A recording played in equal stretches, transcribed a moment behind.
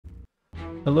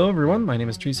Hello everyone, my name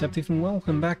is Treeseptief and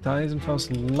welcome back to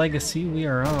Eisenfaust Legacy. We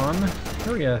are on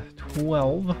area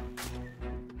 12.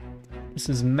 This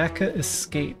is Mecha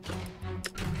Escape.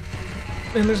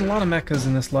 And there's a lot of mechas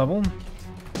in this level.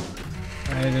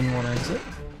 I didn't want to exit.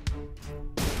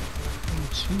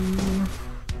 1,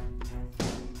 2.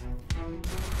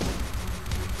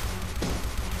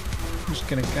 I'm just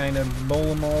gonna kind of bowl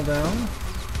them all down.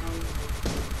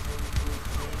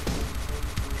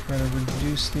 Try to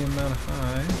reduce the amount of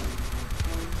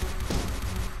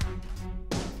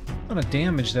amount of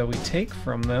damage that we take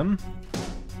from them.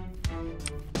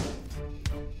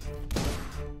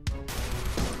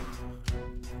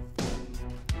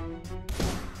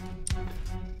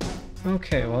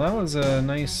 Okay, well that was a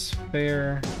nice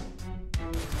fair.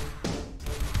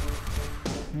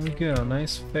 There we go,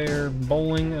 nice fair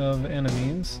bowling of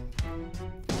enemies.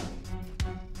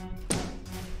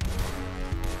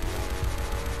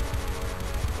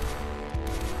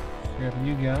 Grab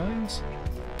you guys.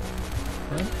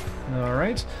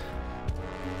 Alright.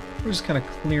 We're just kind of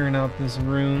clearing out this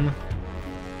room.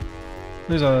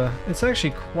 It's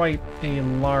actually quite a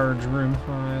large room.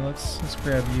 Hi, let's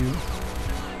grab you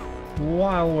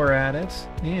while we're at it.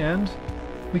 And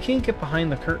we can't get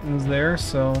behind the curtains there,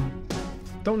 so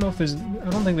I don't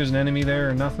think there's an enemy there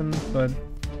or nothing, but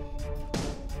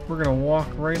we're gonna walk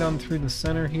right on through the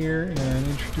center here and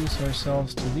introduce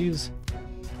ourselves to these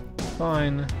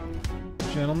fine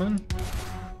gentlemen.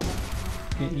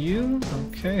 Get you.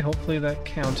 Okay, hopefully that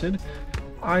counted.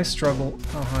 I struggle.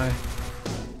 Oh, hi.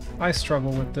 I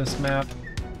struggle with this map.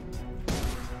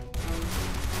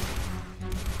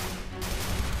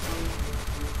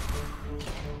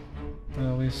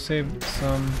 Well, we've saved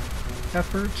some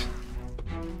effort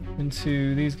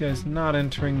into these guys not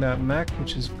entering that mech,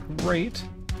 which is great.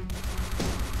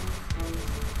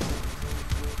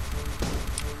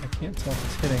 I can't tell if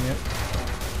it's hitting it.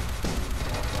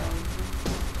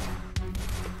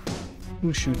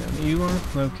 Who's shooting at me? You are?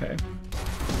 Okay.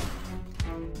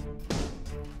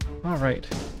 Alright.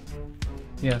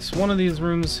 Yes, one of these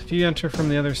rooms, if you enter from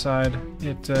the other side,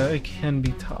 it can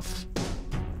be tough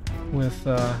with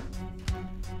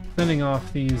fending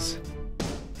off these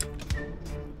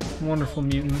wonderful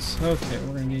mutants. Okay,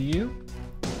 we're gonna get you.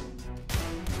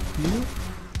 You.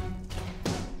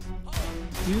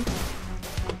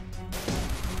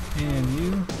 And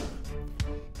you.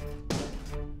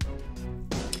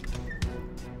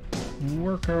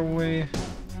 Work our way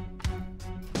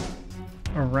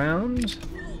around.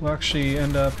 We'll actually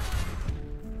end up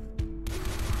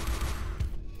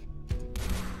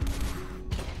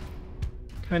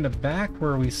kind of back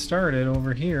where we started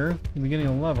over here, at the beginning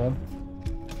of the level.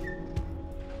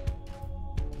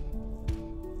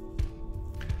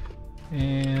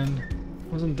 And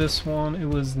wasn't this one, it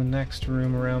was the next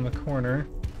room around the corner,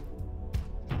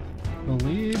 I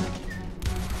believe.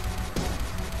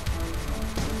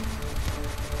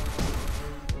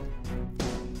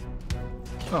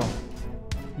 Oh,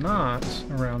 not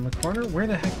around the corner. Where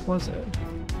the heck was it?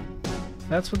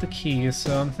 That's what the key is,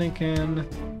 so I'm thinking...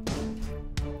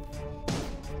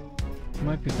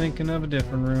 might be thinking of a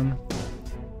different room.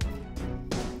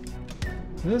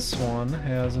 This one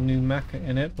has a new mecha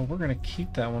in it, but we're going to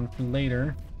keep that one for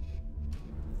later.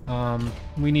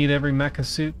 We need every mecha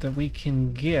suit that we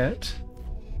can get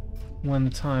when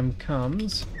the time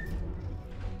comes.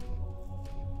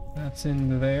 That's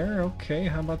in there. Okay,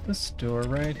 how about this door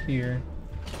right here?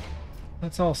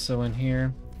 That's also in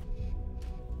here.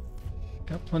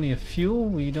 Got plenty of fuel.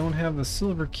 We don't have the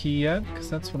silver key yet, because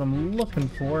that's what I'm looking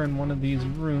for in one of these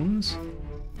rooms.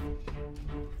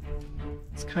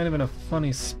 It's kind of in a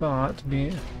funny spot, to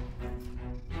be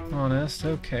honest.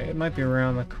 Okay, it might be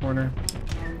around the corner.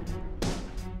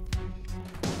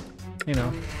 You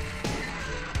know.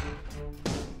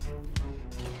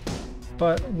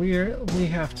 But we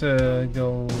have to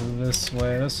go this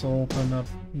way. This will open up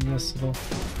this little...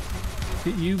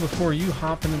 Get you before you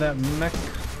hop into that mech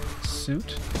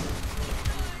suit.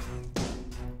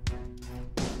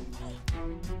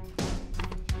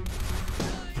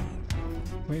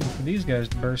 Waiting for these guys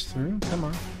to burst through. Come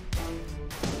on.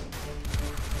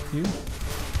 You.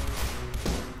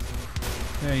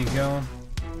 There you go.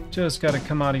 Just gotta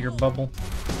come out of your bubble.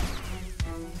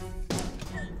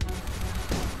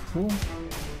 Cool.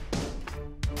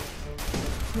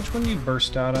 Which one you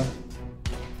burst out of?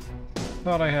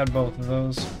 Thought I had both of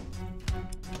those.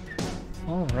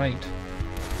 Alright.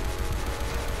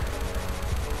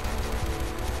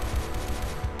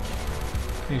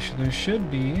 Okay, so there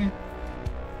should be a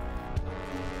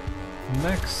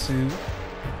mech suit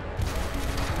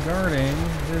guarding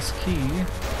this key.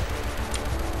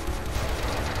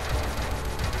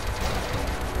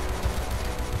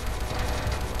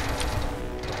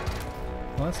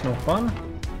 Well, that's no fun.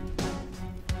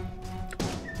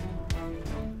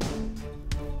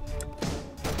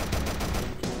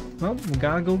 Well, we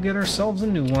gotta go get ourselves a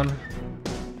new one.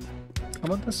 How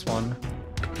about this one?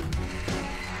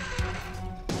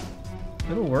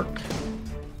 It'll work.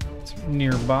 It's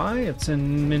nearby. It's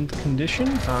in mint condition.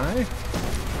 Hi.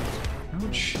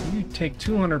 Ouch. You take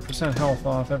 200% health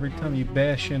off every time you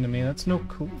bash into me. That's no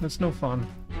cool. That's no fun.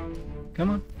 Come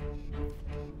on.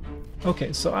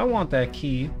 Okay, so I want that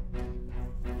key.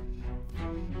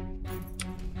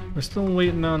 We're still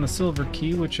waiting on the silver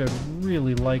key, which I'd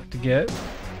really like to get.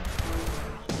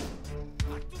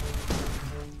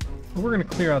 But we're gonna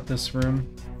clear out this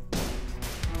room.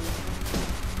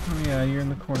 Oh yeah, you're in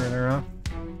the corner there, huh?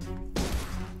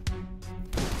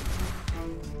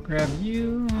 Grab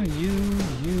you.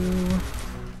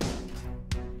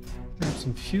 Grab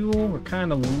some fuel. We're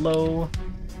kind of low.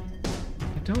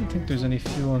 I don't think there's any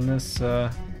fuel in this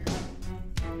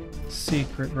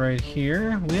secret right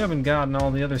here. We haven't gotten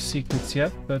all the other secrets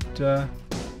yet, but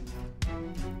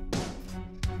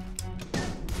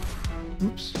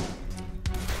oops.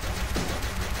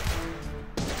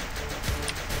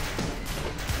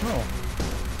 Oh.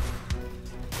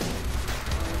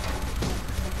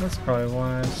 That's probably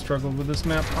why I struggled with this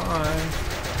map high.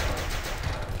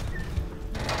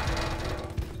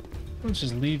 Let's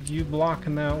just leave you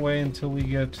blocking that way until we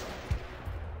get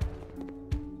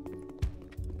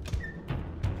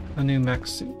a new mech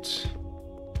suit.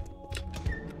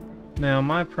 Now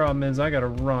my problem is I gotta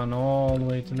run all the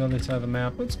way to the other side of the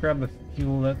map. Let's grab the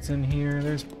fuel that's in here.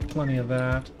 There's plenty of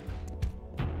that.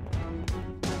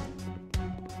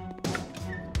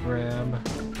 Grab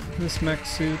this mech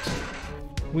suit.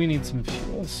 We need some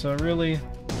fuel, so really,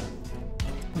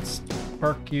 let's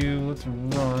park you, let's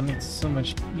run. It's so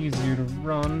much easier to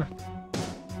run.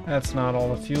 That's not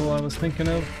all the fuel I was thinking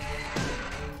of.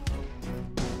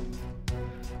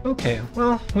 Okay,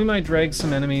 well, we might drag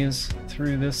some enemies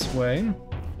through this way.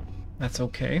 That's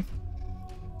okay.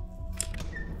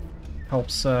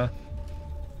 Helps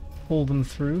pull them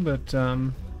through, but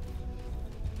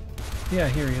yeah,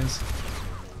 here he is.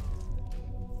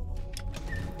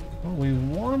 What we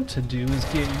want to do is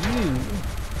get you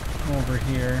over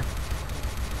here.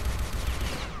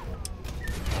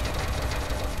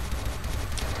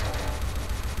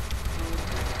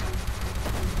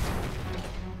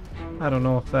 I don't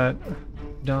know if that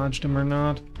dodged him or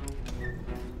not.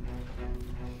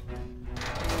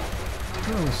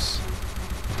 Gross.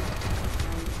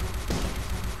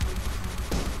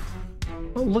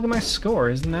 Oh, look at my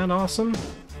score. Isn't that awesome?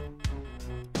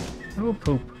 Oh,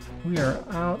 poop. We are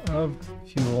out of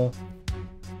fuel.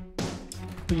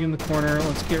 Put you in the corner.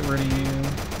 Let's get rid of you.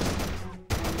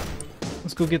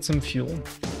 Let's go get some fuel.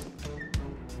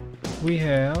 We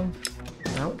have...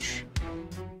 Ouch.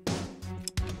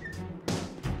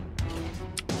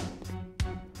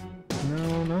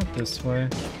 No, not this way.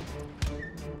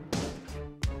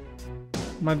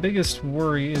 My biggest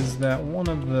worry is that one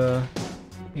of the...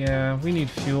 Yeah, we need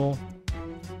fuel.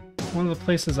 One of the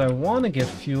places I want to get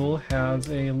fuel has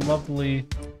a lovely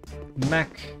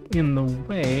mech in the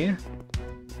way,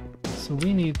 so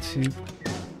we need to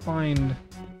find...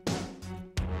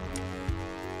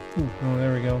 Ooh, oh,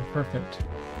 there we go. Perfect.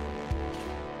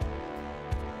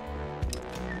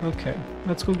 Okay,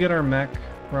 let's go get our mech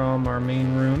from our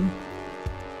main room.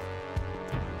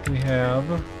 We have...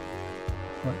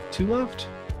 what, 2 left?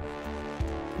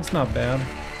 That's not bad.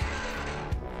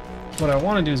 What I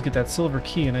want to do is get that silver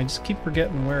key, and I just keep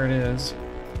forgetting where it is.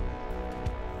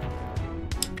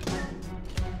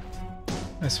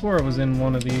 I swore it was in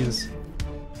one of these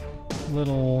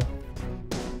little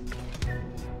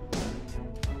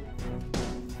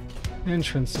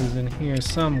entrances in here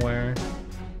somewhere.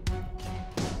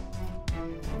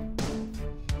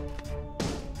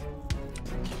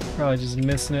 Probably just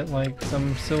missing it like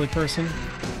some silly person.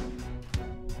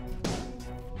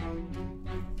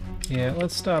 Yeah,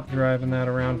 let's stop driving that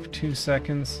around for 2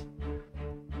 seconds.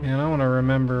 And I want to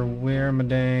remember where my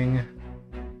dang...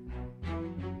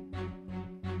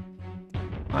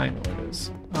 I know it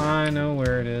is. I know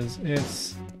where it is.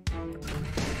 It's...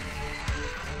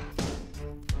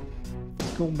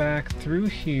 Let's go back through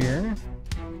here.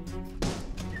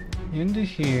 Into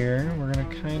here. We're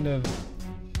gonna kind of...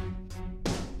 I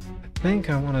think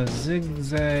I want to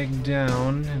zigzag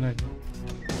down in a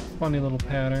funny little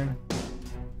pattern.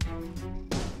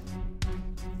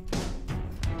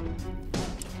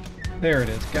 There it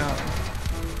is, got it.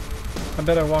 I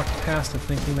bet I walked past it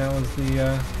thinking that was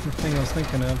the thing I was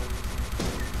thinking of.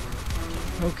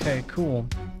 Okay, cool.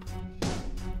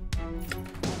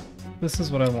 This is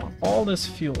what I want. All this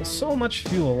fuel. So much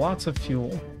fuel. Lots of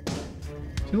fuel.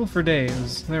 Fuel for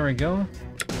days. There we go.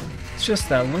 It's just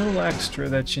that little extra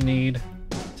that you need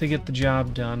to get the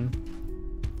job done.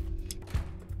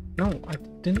 No, I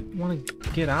didn't want to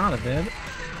get out of it.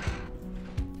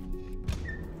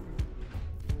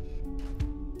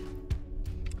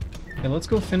 Okay, let's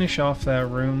go finish off that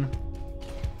room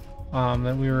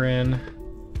that we were in.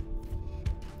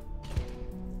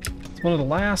 It's one of the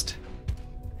last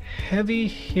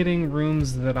heavy-hitting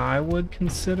rooms that I would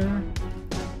consider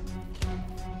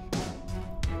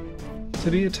to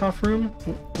be a tough room.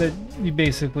 That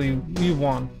you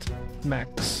want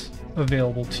mechs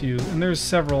available to you, and there's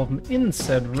several of them in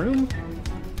said room.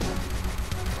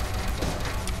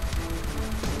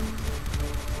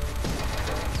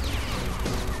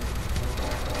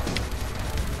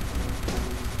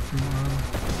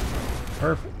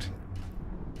 Perfect.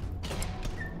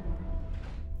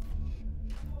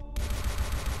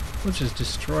 Let's just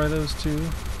destroy those two.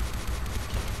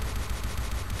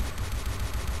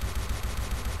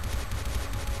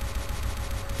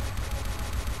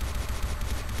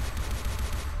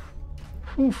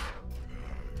 Whew.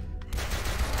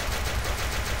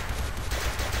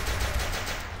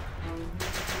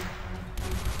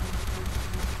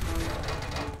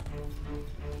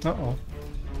 Uh-oh.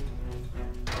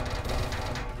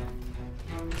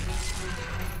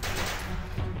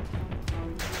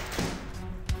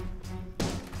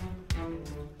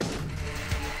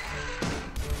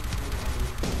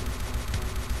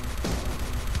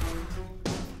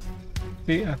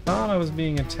 See, I thought I was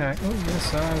being attacked. Oh,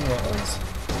 yes, I was.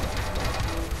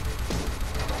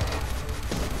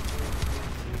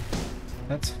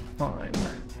 That's fine.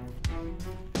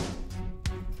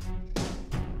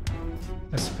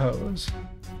 I suppose.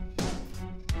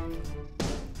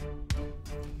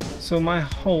 So my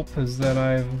hope is that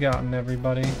I've gotten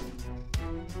everybody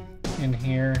in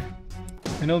here.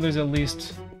 I know there's at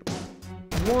least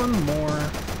one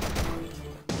more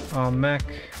mech.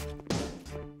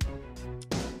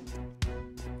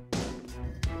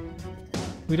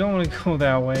 We don't want to go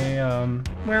that way.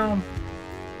 Well,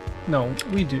 no,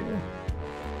 we do.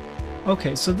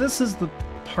 Okay, so this is the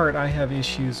part I have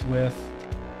issues with.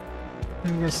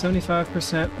 There we go,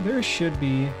 75%. There should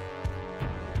be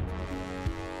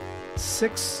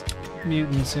 6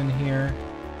 mutants in here.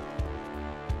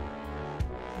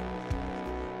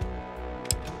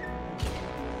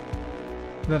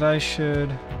 That I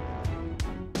should...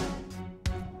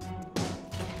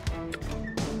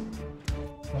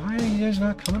 Why are you guys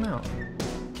not coming out?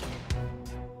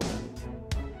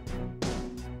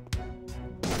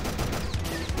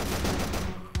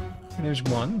 There's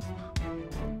one.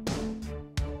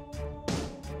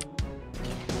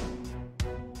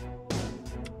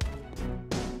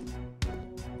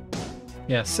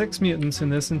 Yeah, 6 mutants in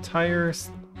this entire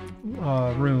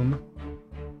room.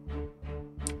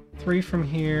 3 from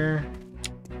here.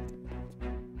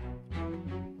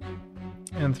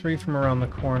 And 3 from around the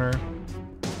corner.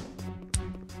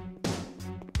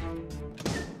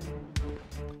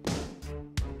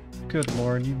 Good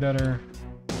lord, you better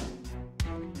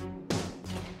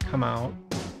come out.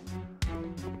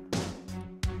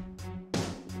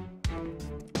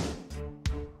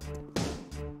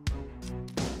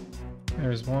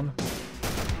 There's one.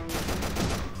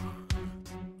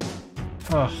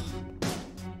 Ugh.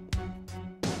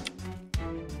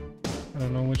 I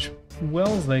don't know which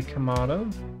wells they come out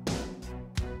of.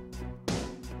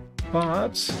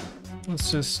 But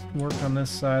let's just work on this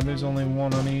side. There's only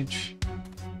one on each.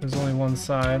 There's only one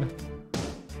side.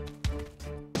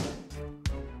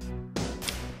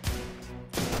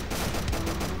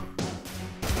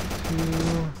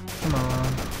 Come on.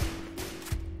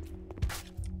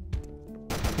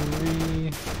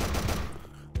 3.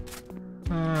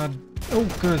 Oh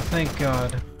good, thank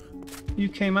God. You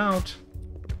came out.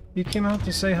 You came out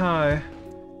to say hi.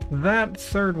 That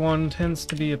third one tends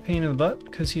to be a pain in the butt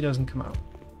because he doesn't come out.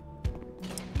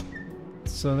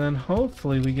 So then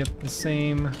hopefully we get the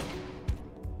same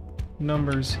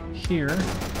numbers here.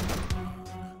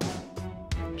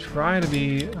 Try to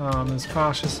be as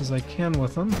cautious as I can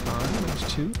with them. Alright,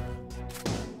 there's 2.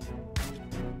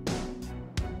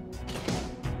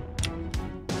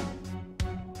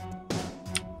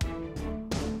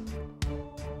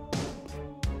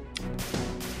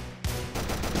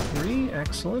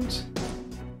 Excellent.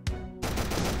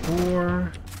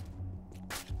 4.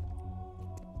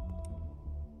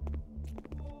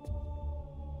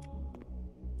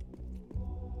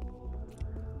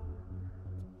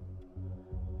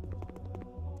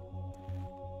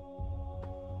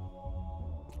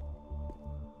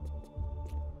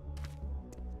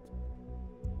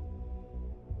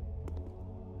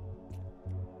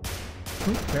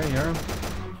 Oop, there you are.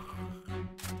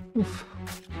 Oof.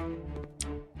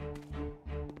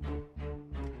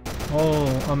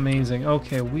 Oh, amazing.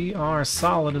 Okay, we are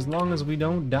solid as long as we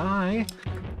don't die.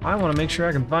 I want to make sure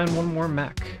I can find one more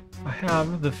mech. I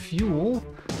have the fuel.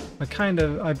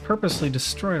 I purposely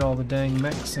destroyed all the dang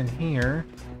mechs in here.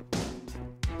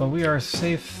 But we are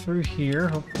safe through here.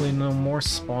 Hopefully no more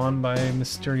spawn by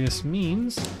mysterious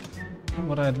means. But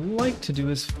what I'd like to do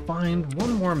is find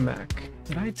one more mech.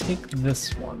 Did I take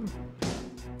this one?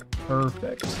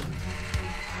 Perfect.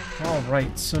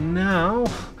 Alright, so now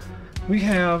we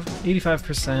have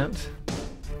 85%.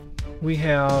 We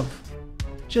have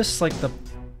just like the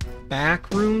back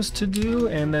rooms to do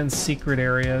and then secret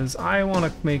areas. I want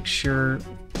to make sure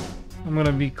I'm going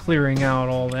to be clearing out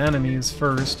all the enemies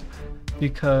first,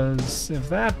 because if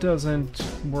that doesn't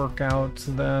work out,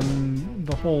 then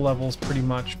the whole level's pretty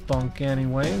much bunk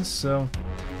anyways. So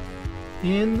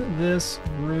in this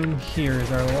room here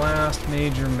is our last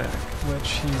major mech, which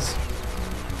he's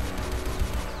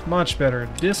much better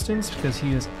at distance because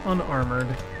he is unarmored.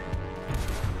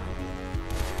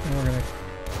 And we're gonna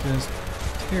just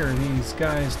tear these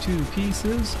guys to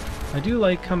pieces. I do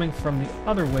like coming from the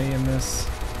other way in this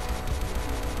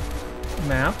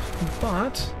map,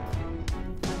 but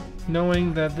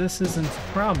knowing that this isn't a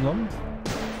problem.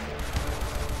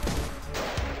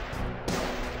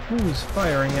 Who's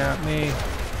firing at me?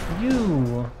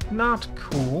 You! Not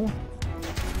cool.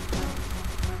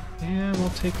 And we'll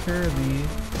take care of the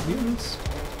mutants.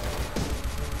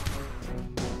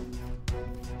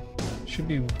 Should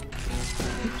be... Oops.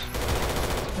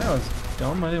 That was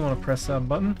dumb. I didn't want to press that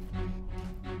button.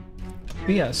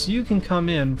 But yes, you can come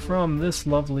in from this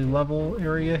lovely level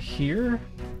area here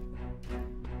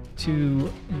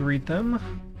to greet them.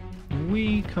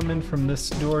 We come in from this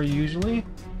door usually.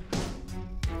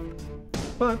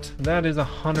 But that is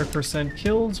 100%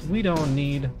 kills. We don't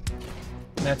need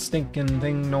that stinking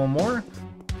thing no more.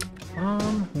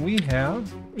 We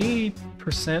have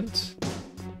 80%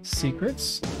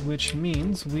 secrets, which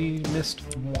means we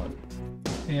missed one.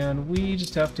 And we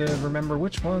just have to remember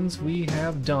which ones we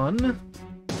have done.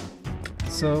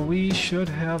 So we should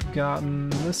have gotten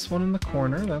this one in the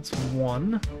corner, that's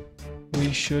one.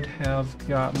 We should have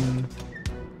gotten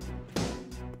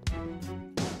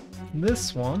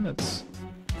this one, that's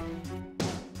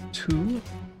two.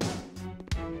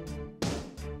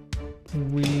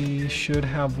 We should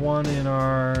have one in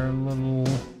our little...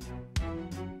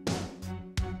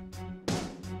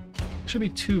 Should be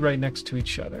two right next to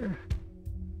each other.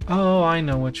 Oh, I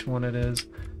know which one it is.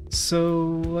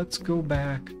 So let's go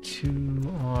back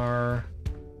to our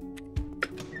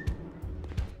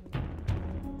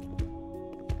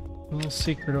little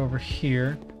secret over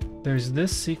here. There's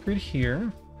this secret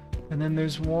here, and then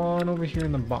there's one over here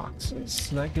in the boxes.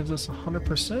 So that gives us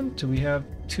 100%. Do we have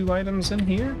two items in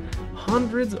here?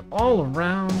 Hundreds all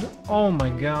around. Oh my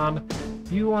god.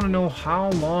 You want to know how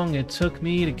long it took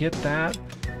me to get that?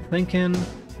 Thinking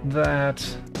that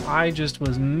I just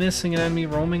was missing an enemy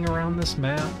roaming around this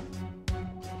map.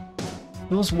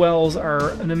 Those wells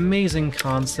are an amazing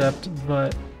concept,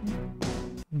 but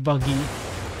buggy.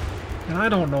 And I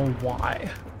don't know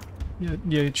why.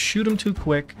 You shoot them too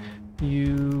quick,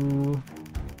 you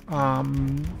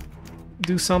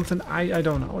do something, I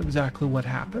don't know exactly what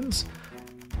happens.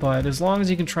 But as long as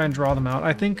you can try and draw them out,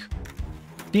 I think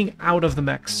being out of the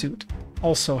mech suit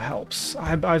also helps.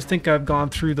 I think I've gone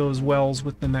through those wells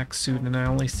with the mech suit and I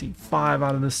only see 5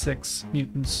 out of the 6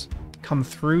 mutants come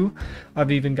through. I've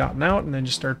even gotten out and then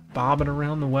just start bobbing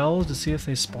around the wells to see if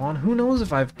they spawn. Who knows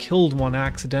if I've killed one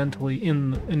accidentally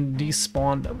and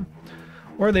despawned them.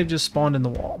 Or they've just spawned in the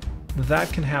wall.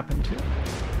 That can happen too,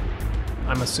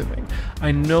 I'm assuming.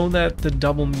 I know that the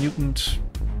double mutant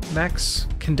mechs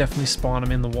can definitely spawn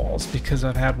them in the walls because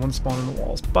I've had one spawn in the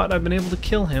walls. But I've been able to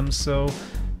kill him, so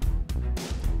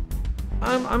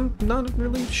I'm not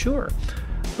really sure.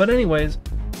 But anyways,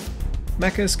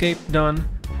 Mecha Escape done.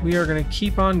 We are going to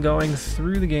keep on going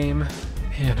through the game,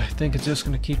 and I think it's just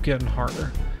going to keep getting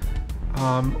harder.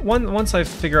 Once I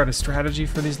figure out a strategy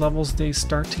for these levels, they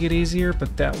start to get easier,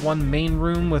 but that one main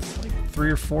room with like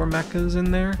 3 or 4 mechas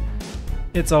in there,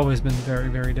 it's always been very,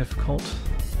 very difficult,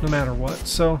 no matter what.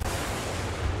 So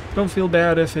don't feel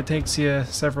bad if it takes you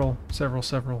several,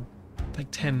 like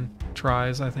 10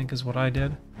 tries, I think is what I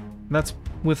did. And that's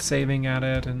with saving at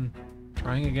it and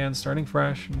trying again, starting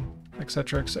fresh, and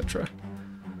etc, etc.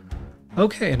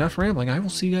 Okay, enough rambling. I will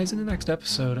see you guys in the next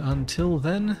episode. Until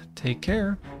then, take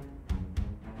care.